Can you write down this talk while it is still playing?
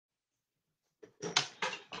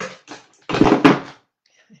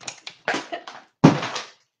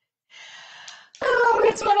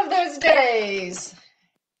Mondays.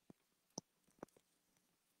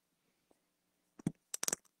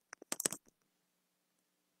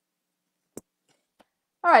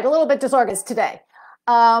 All right, a little bit disorganized today.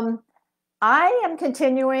 Um, I am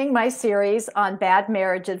continuing my series on bad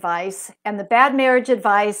marriage advice, and the bad marriage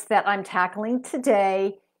advice that I'm tackling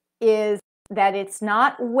today is that it's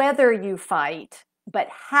not whether you fight, but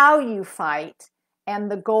how you fight,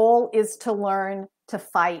 and the goal is to learn to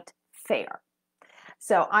fight fair.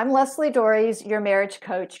 So I'm Leslie Dories, your marriage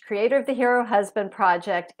coach, creator of the Hero Husband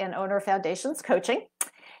Project, and owner of Foundations Coaching.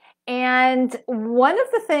 And one of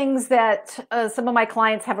the things that some of my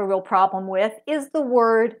clients have a real problem with is the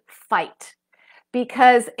word fight,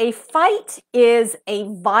 because a fight is a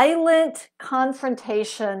violent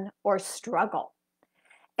confrontation or struggle.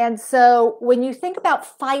 And so when you think about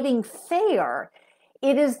fighting fair,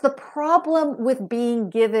 it is the problem with being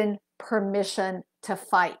given permission to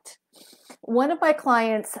fight. One of my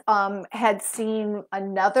clients had seen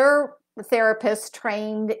another therapist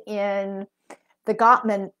trained in the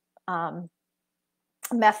Gottman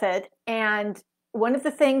method. And one of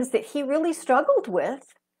the things that he really struggled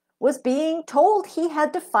with was being told he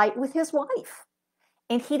had to fight with his wife.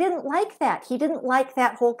 And he didn't like that. He didn't like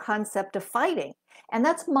that whole concept of fighting. And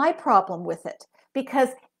that's my problem with it, because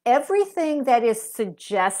everything that is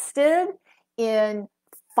suggested in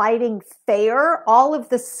fighting fair, all of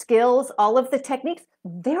the skills, all of the techniques,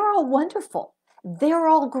 they're all wonderful. They're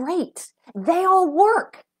all great. They all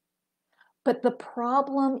work. But the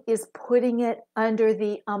problem is putting it under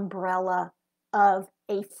the umbrella of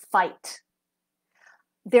a fight.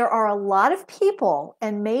 There are a lot of people,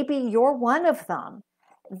 and maybe you're one of them,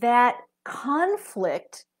 that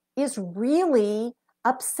conflict is really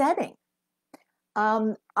upsetting.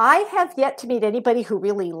 I have yet to meet anybody who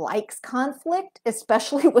really likes conflict,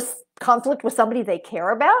 especially with conflict with somebody they care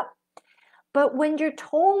about. But when you're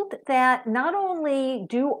told that not only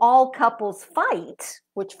do all couples fight,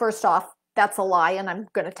 which first off, that's a lie, and I'm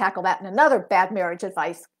going to tackle that in another bad marriage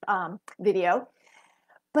advice video.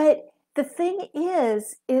 But the thing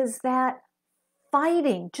is that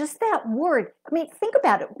fighting, just that word, I mean, think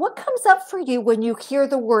about it. What comes up for you when you hear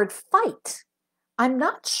the word fight? I'm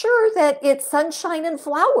not sure that it's sunshine and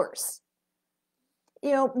flowers.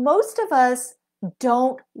 You know, most of us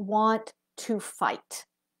don't want to fight.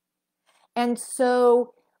 And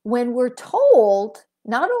so when we're told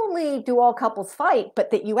not only do all couples fight,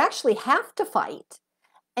 but that you actually have to fight,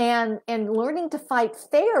 and learning to fight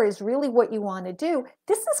fair is really what you want to do,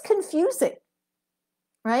 this is confusing,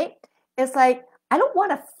 right? It's like, I don't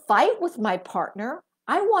want to fight with my partner.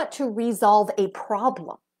 I want to resolve a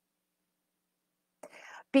problem.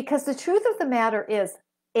 Because the truth of the matter is,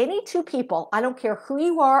 any two people, I don't care who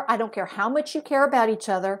you are, I don't care how much you care about each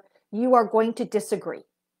other, you are going to disagree.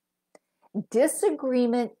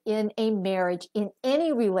 Disagreement in a marriage, in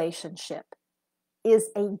any relationship, is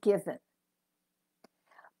a given.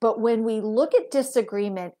 But when we look at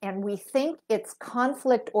disagreement and we think it's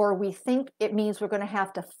conflict, or we think it means we're going to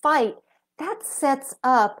have to fight, that sets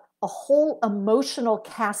up a whole emotional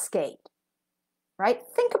cascade, right?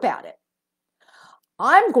 Think about it.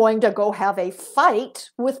 I'm going to go have a fight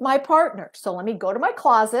with my partner. So let me go to my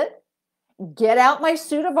closet, get out my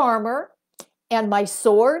suit of armor and my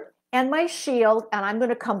sword and my shield, and I'm going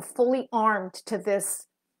to come fully armed to this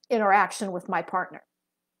interaction with my partner.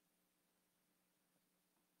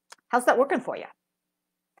 How's that working for you?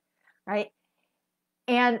 Right?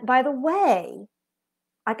 And by the way,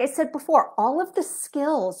 like I said before, all of the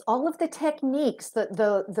skills, all of the techniques,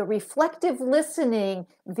 the reflective listening,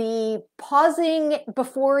 the pausing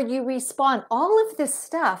before you respond, all of this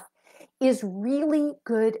stuff is really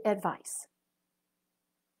good advice.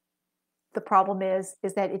 The problem is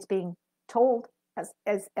that it's being told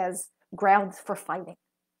as grounds for fighting.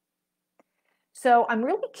 So I'm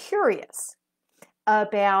really curious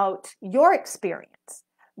about your experience,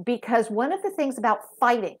 because one of the things about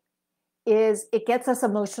fighting is it gets us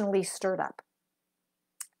emotionally stirred up.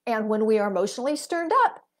 And when we are emotionally stirred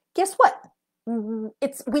up, guess what?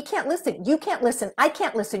 We can't listen. You can't listen. I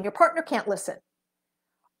can't listen. Your partner can't listen.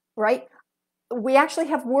 Right? We actually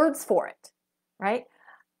have words for it. Right?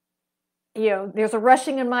 You know, there's a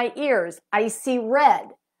rushing in my ears. I see red.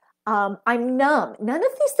 I'm numb. None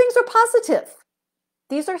of these things are positive.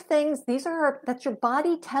 These are things, that's your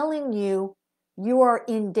body telling you you are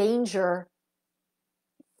in danger.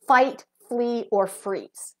 Fight, flee, or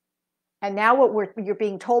freeze. And now what you're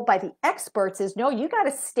being told by the experts is, no, you got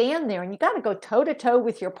to stand there and you got to go toe to toe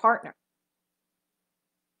with your partner.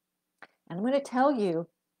 And I'm going to tell you,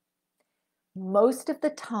 most of the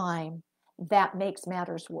time, that makes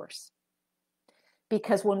matters worse.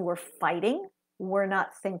 Because when we're fighting, we're not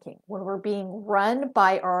thinking. When we're being run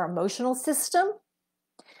by our emotional system,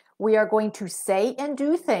 we are going to say and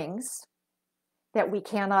do things that we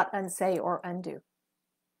cannot unsay or undo.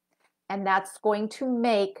 And that's going to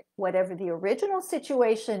make whatever the original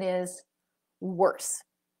situation is worse.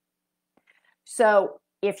 So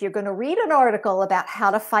if you're going to read an article about how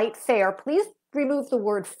to fight fair, please remove the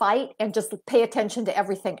word fight and just pay attention to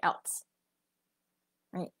everything else.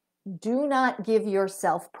 Right? Do not give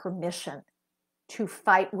yourself permission to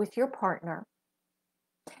fight with your partner,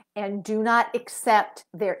 and do not accept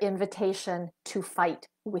their invitation to fight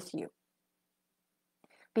with you.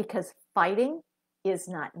 Because fighting is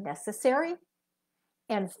not necessary,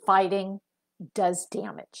 and fighting does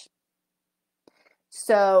damage.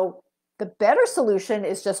 So the better solution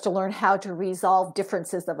is just to learn how to resolve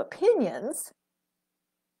differences of opinions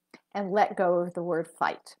and let go of the word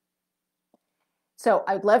fight. So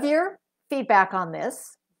I'd love your feedback on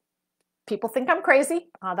this. People think I'm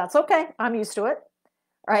crazy. That's okay. I'm used to it,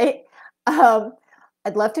 right?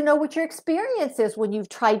 I'd love to know what your experience is when you've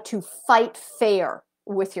tried to fight fair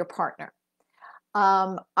with your partner.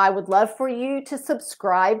 I would love for you to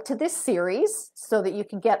subscribe to this series so that you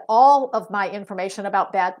can get all of my information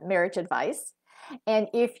about bad marriage advice. And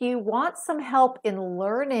if you want some help in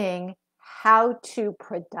learning how to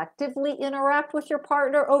productively interact with your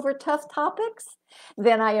partner over tough topics,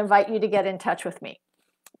 then I invite you to get in touch with me.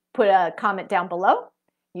 Put a comment down below.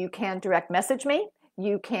 You can direct message me.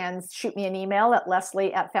 You can shoot me an email at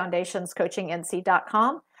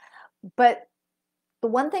leslie@foundationscoachingnc.com. But the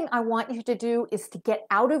one thing I want you to do is to get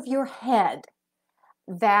out of your head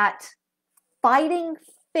that fighting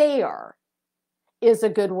fair is a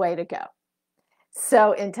good way to go.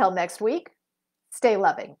 So until next week, stay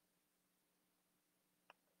loving.